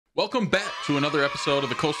Welcome back to another episode of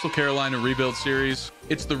the Coastal Carolina Rebuild Series.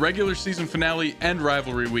 It's the regular season finale and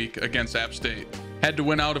rivalry week against App State. Had to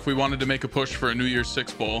win out if we wanted to make a push for a New Year's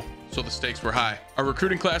Six Bowl, so the stakes were high. Our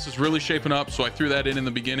recruiting class is really shaping up, so I threw that in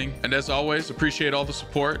the beginning. And as always, appreciate all the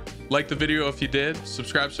support. Like the video if you did,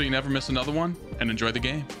 subscribe so you never miss another one, and enjoy the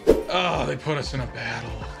game. Oh, they put us in a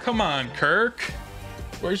battle. Come on, Kirk.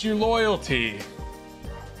 Where's your loyalty?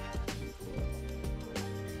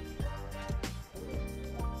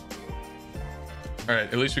 All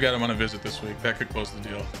right, at least we got him on a visit this week. That could close the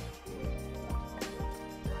deal.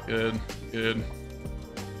 Good, good.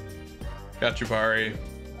 Got Jabari.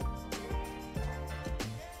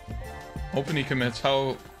 Hoping he commits.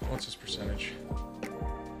 What's his percentage?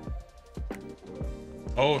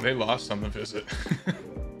 Oh, they lost on the visit.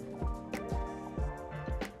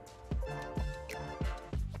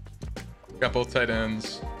 Got both tight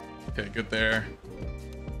ends. Okay, good there.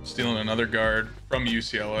 Stealing another guard from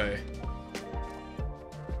UCLA.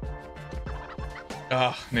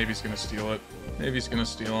 Ah, Navy's gonna steal it. Navy's gonna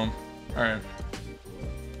steal him. All right.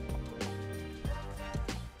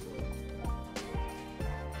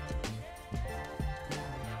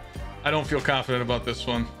 I don't feel confident about this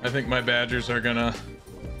one. I think my Badgers are gonna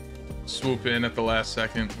swoop in at the last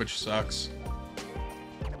second, which sucks.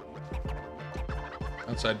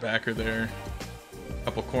 Outside backer there.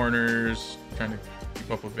 Couple corners, trying to keep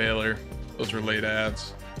up with Baylor. Those were late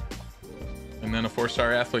ads. And then a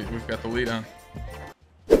 4-star athlete we've got the lead on.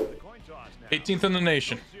 18th in the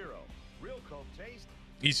nation.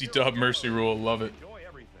 Easy dub, mercy rule, love it.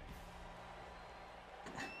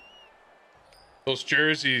 Those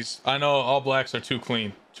jerseys, I know all blacks are too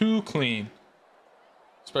clean. Too clean.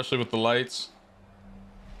 Especially with the lights.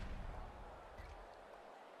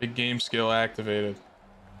 Big game skill activated.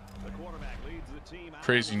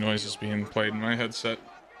 Crazy noises being played in my headset.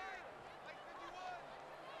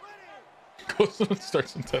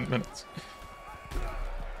 Starts in 10 minutes.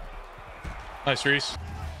 Nice, Reese.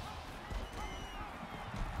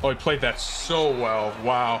 Oh, he played that so well.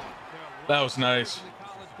 Wow. That was nice.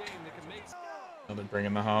 Oh, they're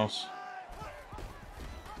bringing the house.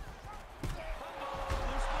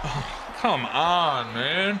 Oh, come on,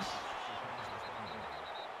 man.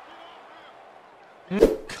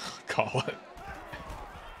 Call it.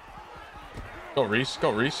 Go, Reese.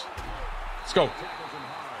 Go, Reese. Let's go.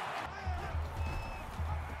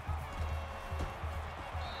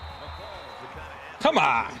 Come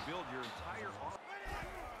on.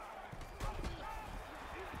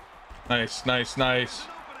 Nice, nice, nice.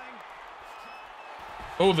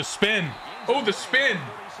 Oh, the spin. Oh, the spin.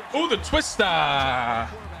 Oh, the twister.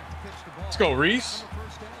 Let's go, Reese.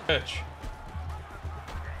 Pitch.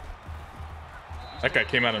 That guy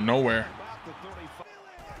came out of nowhere.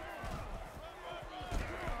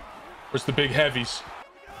 Where's the big heavies?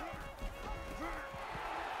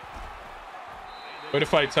 Way to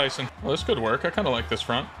fight, Tyson. Well, this could work. I kind of like this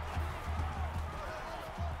front.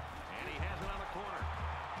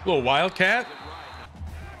 Little wildcat.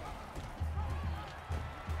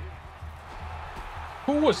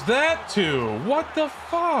 Who was that to? What the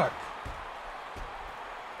fuck?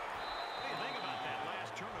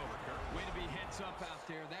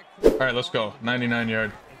 All right, let's go. 99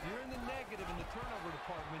 yard.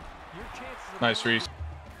 Nice, Reese.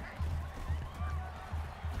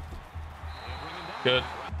 Good.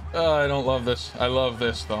 I don't love this. I love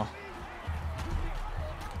this, though.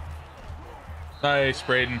 Nice,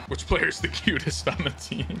 Braden. Which player's the cutest on the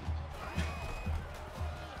team?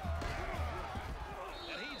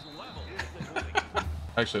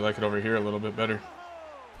 I actually like it over here a little bit better.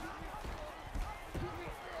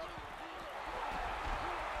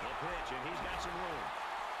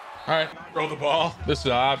 All right, throw the ball. This is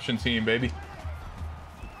an option team, baby.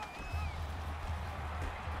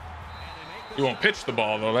 You won't pitch the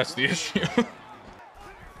ball, though. That's the issue.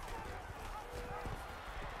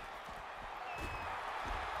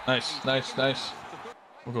 Nice, nice, nice.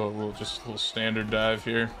 We'll go just a little standard dive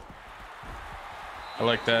here. I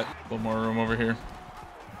like that. A little more room over here.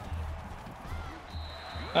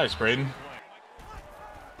 Nice, Braden.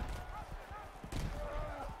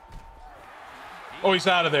 Oh, he's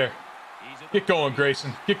out of there. Get going,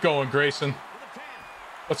 Grayson. Get going, Grayson.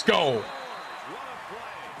 Let's go.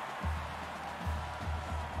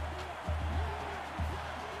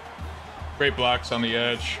 Great blocks on the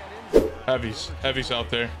edge. Heavy's out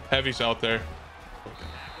there. Heavy's out there.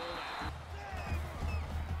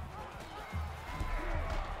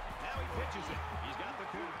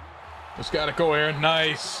 Just gotta go, Aaron.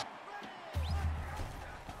 Nice.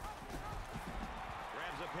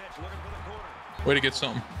 Way to get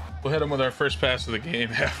something. We'll hit him with our first pass of the game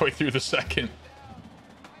halfway through the second.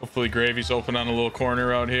 Hopefully Gravy's open on a little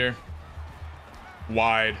corner out here.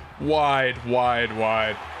 Wide, wide, wide,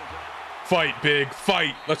 wide. Fight, big,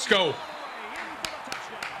 fight. Let's go.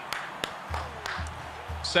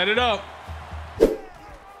 Set it up. The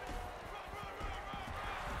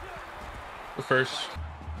first.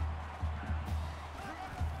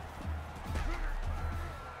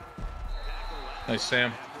 Nice,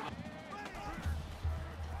 Sam.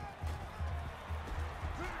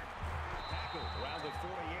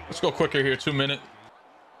 Let's go quicker here. 2 minute.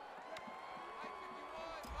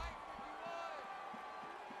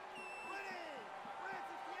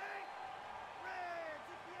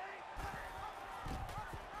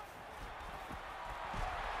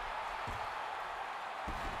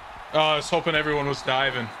 Oh, I was hoping everyone was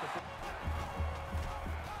diving.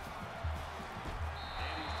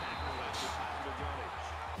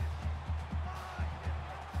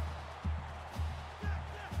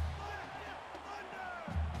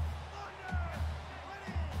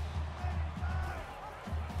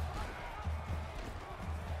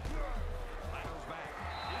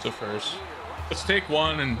 It's a first. Let's take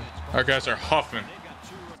one, and our guys are huffing.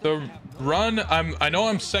 The run, I know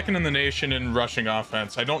I'm second in the nation in rushing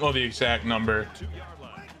offense. I don't know the exact number.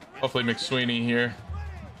 Hopefully McSweeney here.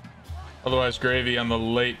 Otherwise Gravy on the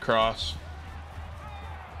late cross.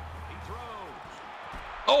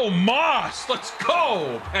 Oh, Moss! Let's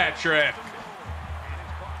go, Patrick!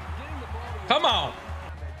 Come on!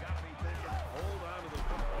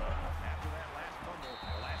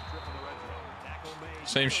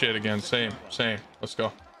 Same shit again. Same. Let's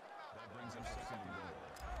go.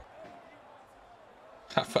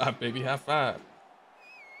 High five, baby. High five.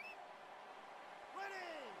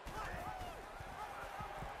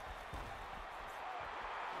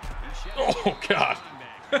 Oh, God.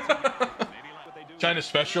 China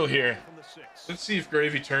special here. Let's see if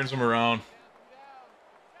Gravy turns him around.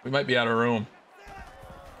 We might be out of room.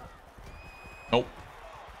 Nope.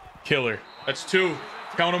 Killer. That's 2.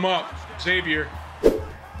 Count them up. Xavier.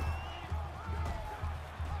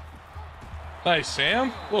 Nice,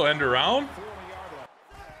 Sam. We'll end around.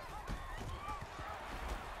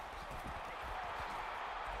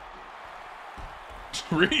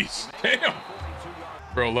 Reese, damn.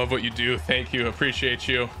 Bro, love what you do. Thank you. Appreciate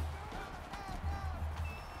you.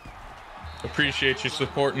 Appreciate you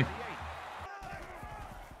supporting.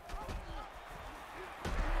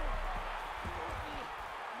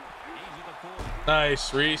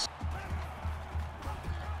 Nice, Reese.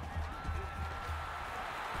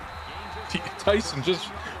 Tyson just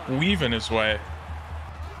weaving his way.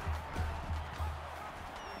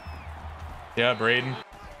 Yeah, Braden.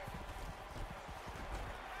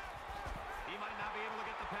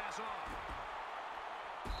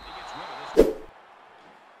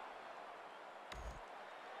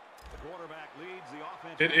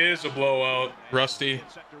 It is a blowout, Rusty.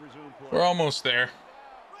 We're almost there.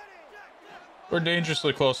 We're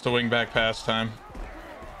dangerously close to wingback pass time.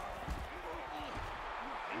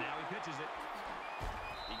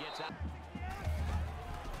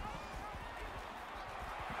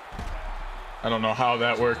 I don't know how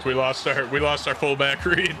that worked. We lost our fullback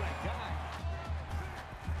read.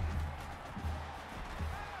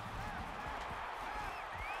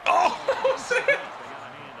 Oh,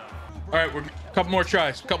 all right, we're a couple more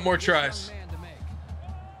tries.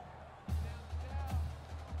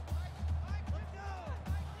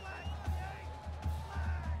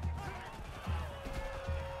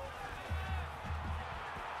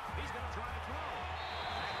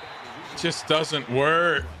 Just doesn't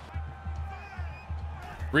work.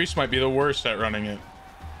 Reese might be the worst at running it.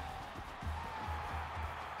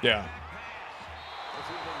 Yeah.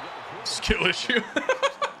 Skill issue.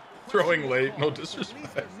 Throwing late, no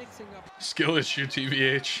disrespect. Skill issue,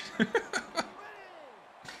 TVH.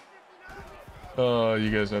 Oh,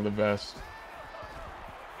 you guys are the best.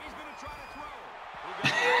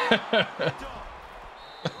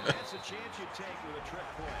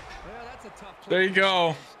 There you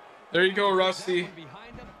go. There you go, Rusty.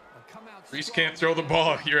 Reese can't throw the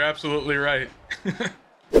ball. You're absolutely right.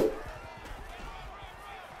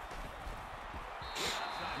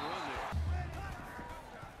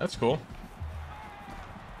 That's cool.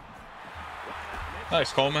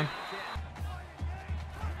 Nice, Coleman.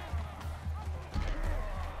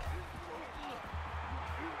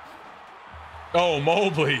 Oh,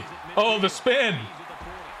 Mobley. Oh, the spin.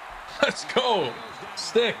 Let's go.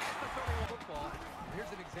 Stick.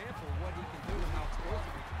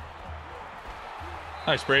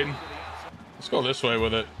 Nice, Braden. Let's go this way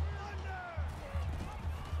with it.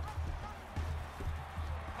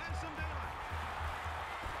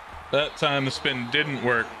 That time the spin didn't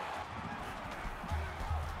work.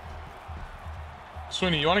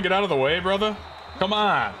 Sweeney, you want to get out of the way, brother? Come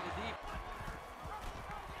on.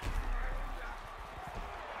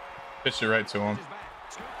 Pitch it right to him.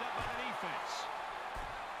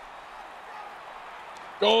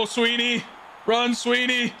 Go, Sweeney. Run,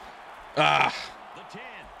 Sweeney. Ah.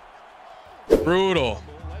 Brutal.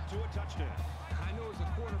 I know as a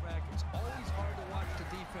quarterback, it's always hard to watch the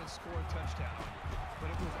defense score a touchdown, but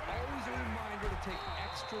it was always a reminder to take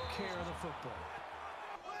extra care of the football.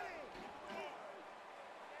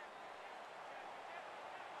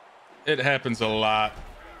 It happens a lot.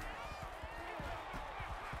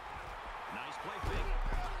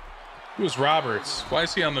 Who's Roberts? Why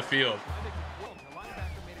is he on the field?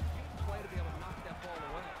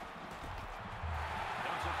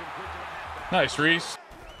 Nice, Reese.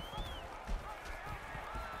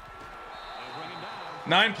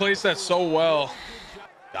 9 plays that so well.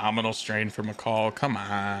 Abdominal strain for McCall. Come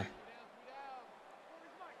on.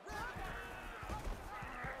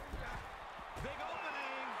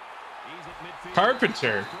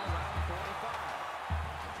 Carpenter.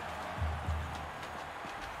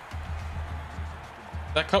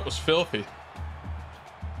 That cut was filthy.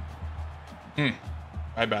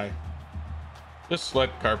 Bye-bye. Just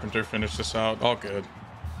let Carpenter finish this out. All good.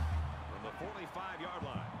 From the 45-yard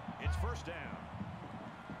line, it's first down.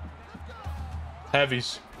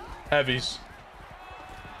 Heavies. Heavies.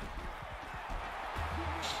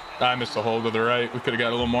 I missed a hole to the right. We could have got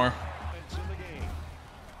a little more.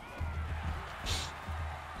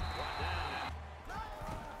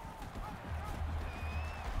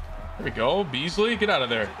 There we go. Beasley, get out of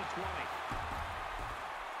there.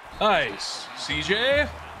 Nice. CJ.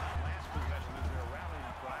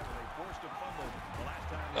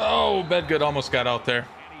 Oh, Bedgood almost got out there.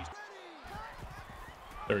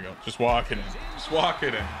 There we go. Just walking in. Just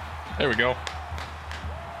walking in. There we go.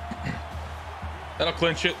 That'll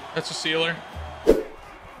clinch it. That's a sealer.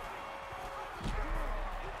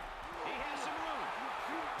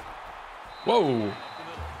 Whoa.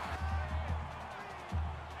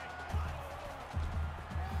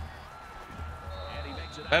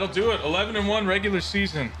 That'll do it. 11-1 regular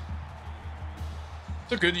season.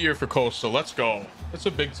 It's a good year for Coastal. Let's go. That's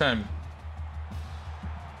a big time.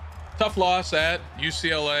 Tough loss at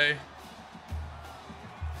UCLA.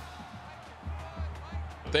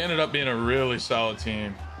 They ended up being a really solid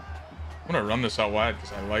team. I'm going to run this out wide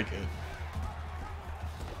because I like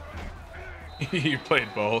it. You played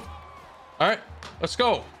both. All right, let's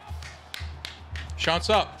go. Shots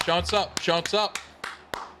up, shots up, shots up.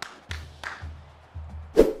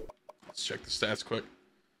 Let's check the stats quick.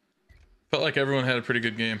 Felt like everyone had a pretty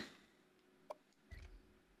good game.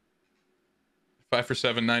 5 for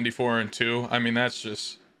 7, 94 and 2. I mean, that's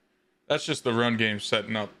just the run game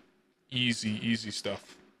setting up easy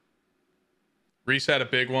stuff. Reese had a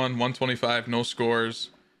big one, 125, no scores.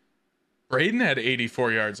 Braden had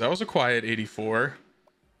 84 yards. That was a quiet 84.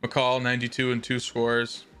 McCall, 92 and 2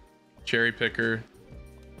 scores. Cherry picker.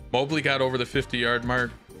 Mobley got over the 50-yard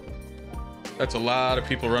mark. That's a lot of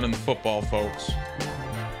people running the football, folks.